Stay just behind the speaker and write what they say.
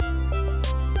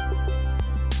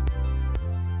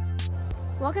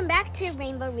Welcome back to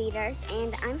Rainbow Readers,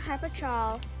 and I'm Harper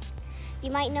Trawl.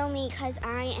 You might know me because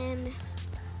I am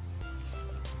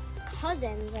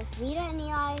cousins with Rita and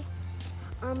Eli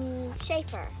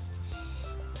Schaefer.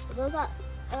 Those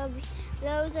of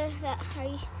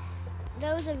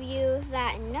you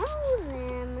that know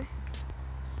them,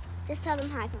 just tell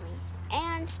them hi for me.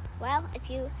 And well,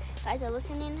 if you guys are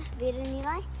listening, Rita and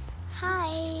Eli,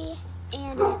 hi.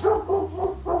 And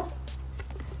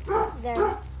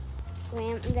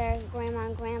their grandma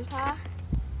and grandpa,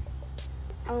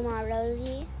 Oma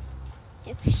Rosie,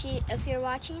 if you're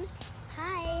watching,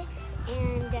 hi.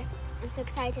 And I'm so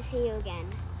excited to see you again.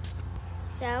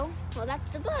 So, well, that's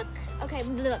the book. Okay,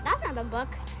 that's not the book.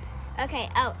 Okay,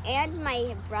 oh, and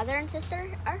my brother and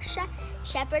sister are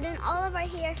Shepherd and Olive are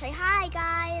here. Say hi,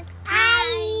 guys.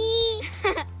 Hi.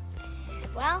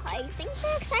 Well, I think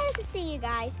they're excited to see you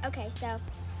guys. Okay, so,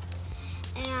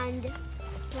 and,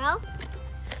 well,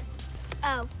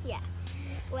 oh, yeah.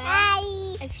 Well, hi.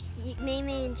 If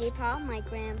Mimi and J. Paul, my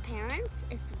grandparents,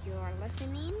 if you're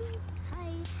listening,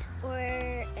 hi.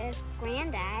 Or if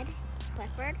Granddad,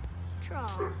 Clifford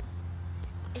Trawl,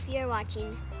 if you're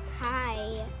watching,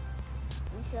 hi.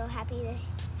 I'm so happy to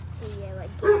see you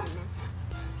again.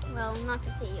 Well, not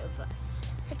to see you, but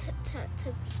to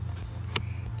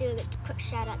do a quick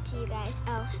shout out to you guys.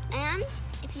 Oh, and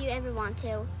if you ever want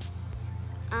to,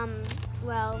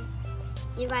 well,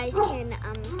 you guys can,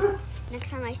 next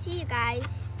time I see you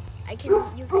guys, you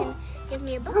can give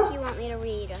me a book you want me to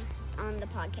read on the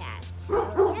podcast.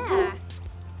 So, yeah.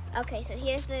 Okay, so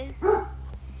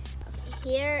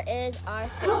here is our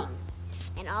thing.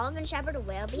 And Olive and Shepherd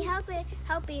will be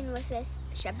helping with this.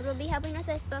 Shepherd will be helping with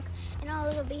this book, and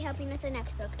Olive will be helping with the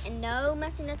next book. And no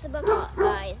messing with the book,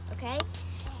 guys, okay?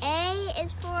 A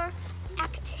is for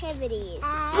activities.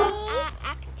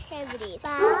 Activities.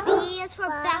 B is for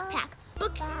backpack.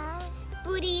 Books.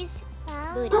 Booties.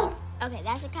 Okay,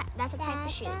 that's a type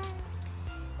of shoes.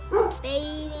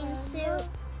 Bathing suit.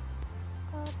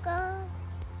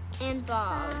 And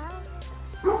ball.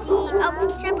 C.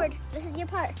 Oh, Shepherd, this is your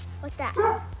part. What's that?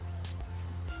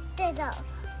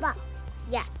 Ball.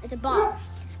 Yeah, it's a ball.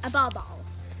 A ball.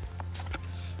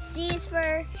 C is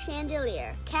for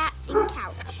chandelier, cat, and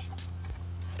couch.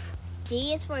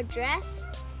 D is for dress.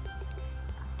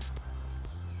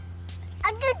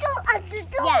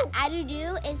 Yeah,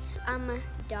 a-do-do is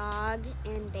dog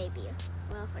and baby.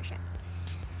 Well, for sure.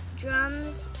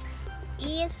 Drums.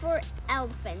 E is for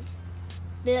elephant.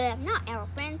 Not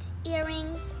elephant.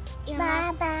 Earrings,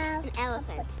 earmuffs, and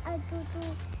elephant.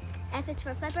 F is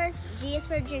for flippers. G is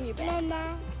for gingerbread.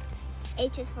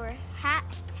 H is for hat,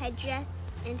 headdress,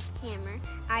 and hammer.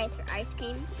 I is for ice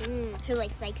cream. Who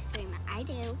likes ice cream? I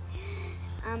do.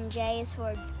 J is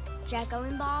for Jacko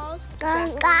and balls.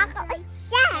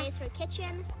 K is for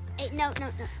kitchen. No.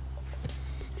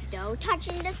 No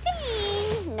touching the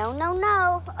thing.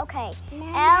 No. Okay.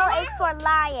 L is for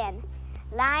lion.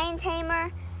 Lion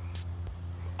tamer.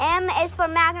 M is for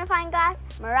magnifying glass,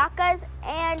 maracas,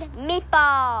 and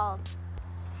meatballs.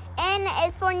 N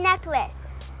is for necklace.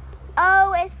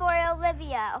 O is for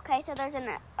Olivia. Okay, so there's an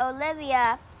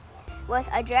Olivia with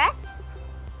a dress,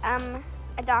 a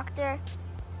doctor.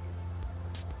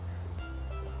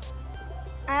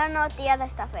 I don't know what the other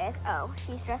stuff is. Oh,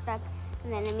 she's dressed up,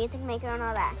 and then a music maker and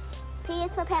all that. P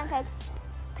is for pancakes,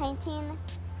 painting.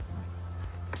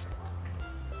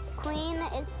 Q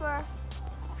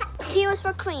is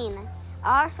for queen.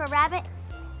 R is for rabbit.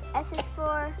 S is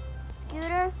for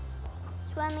scooter,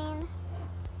 swimming,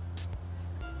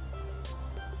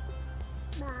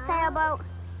 sailboat,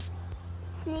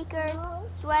 sneakers,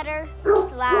 sweater,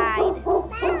 slide.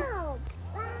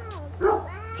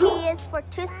 T is for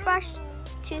toothbrush,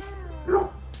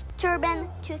 turban,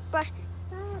 toothbrush,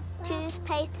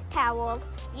 toothpaste, towel.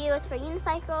 U is for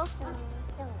unicycle.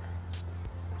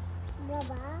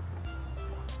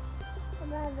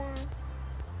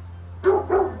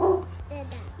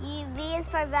 V is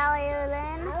for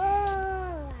violin.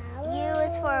 U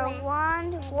is for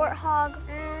wand, warthog,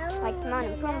 like Timon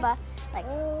and Pumbaa, like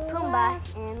Pumbaa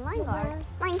and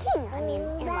Lion King,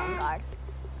 and Lion.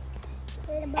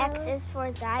 X is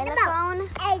for xylophone.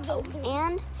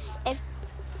 And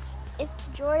if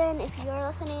Jordan, if you're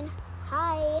listening,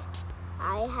 hi.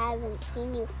 I haven't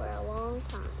seen you for a long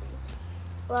time.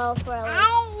 Well, for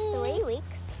like 3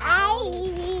 weeks.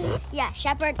 Yeah,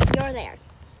 Shepherd, you're there.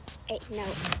 No.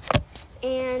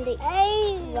 And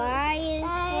Y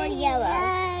is for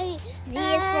yellow. Z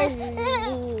is for Z.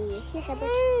 Here, Shepherd.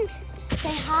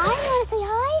 Say hi. Want to say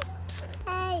hi?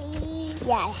 Hi.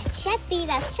 Yeah, Sheppy.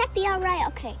 That's Sheppy. All right.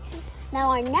 Okay. Now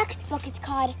our next book is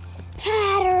called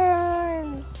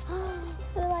Patterns.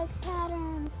 Who likes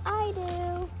patterns?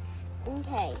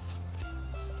 Okay.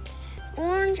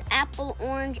 Orange, apple,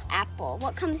 orange, apple.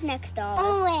 What comes next,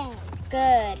 Olive? Orange.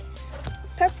 Good.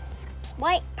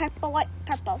 White, purple, white,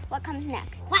 purple. What comes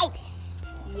next? White.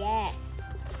 Yes.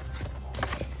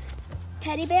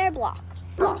 Teddy bear, block,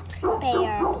 block.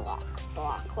 Bear, block,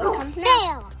 block. What comes next?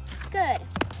 Bear. Good.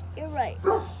 You're right.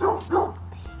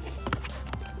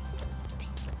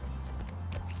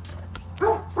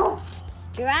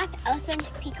 Giraffe, elephant,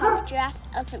 peacock, giraffe,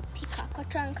 elephant, peacock.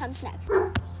 Which one comes next?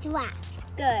 Giraffe.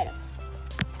 Good.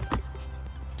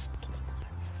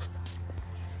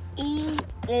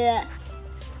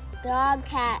 Dog,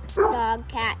 cat, dog,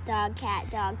 cat, dog, cat,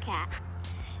 dog, cat.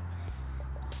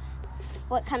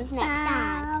 What comes next?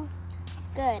 Dog.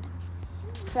 Good.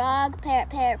 Frog, parrot,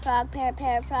 parrot, frog, parrot,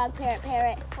 parrot, frog, parrot,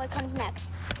 parrot. What comes next?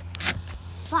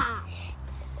 Frog.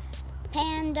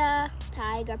 Panda,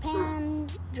 tiger,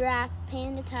 giraffe,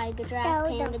 panda, tiger, giraffe,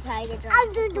 panda, tiger, giraffe.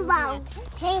 I'll do the What wrong.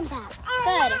 comes next? Panda.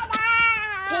 Good.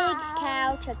 Pig,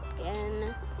 cow,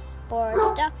 chicken,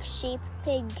 horse, duck, sheep,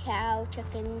 pig, cow,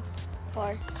 chicken,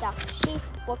 horse, duck, sheep.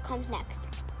 What comes next?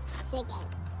 Chicken.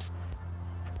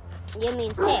 You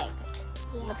mean pig.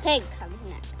 The pig comes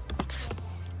next.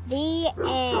 The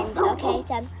end. Okay,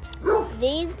 so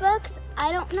these books,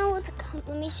 I don't know what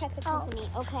let me check the company.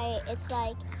 Okay, it's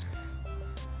like,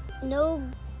 no,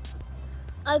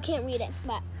 I can't read it,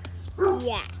 but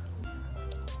yeah.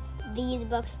 These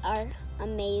books are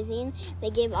amazing. They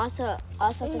give also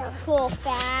sorts of cool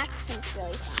facts, and it's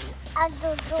really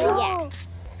fun. So yeah,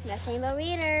 that's Rainbow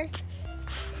Readers.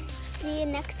 See you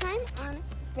next time on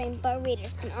Rainbow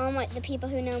Readers. And all the people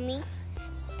who know me,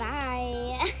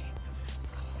 bye.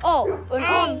 Oh, and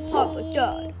I'm Papa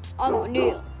Dad. I'm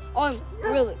Neil. I'm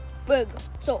really big,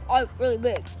 so I'm really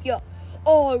big. Yeah,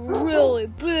 I'm really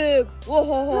big.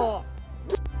 Whoa.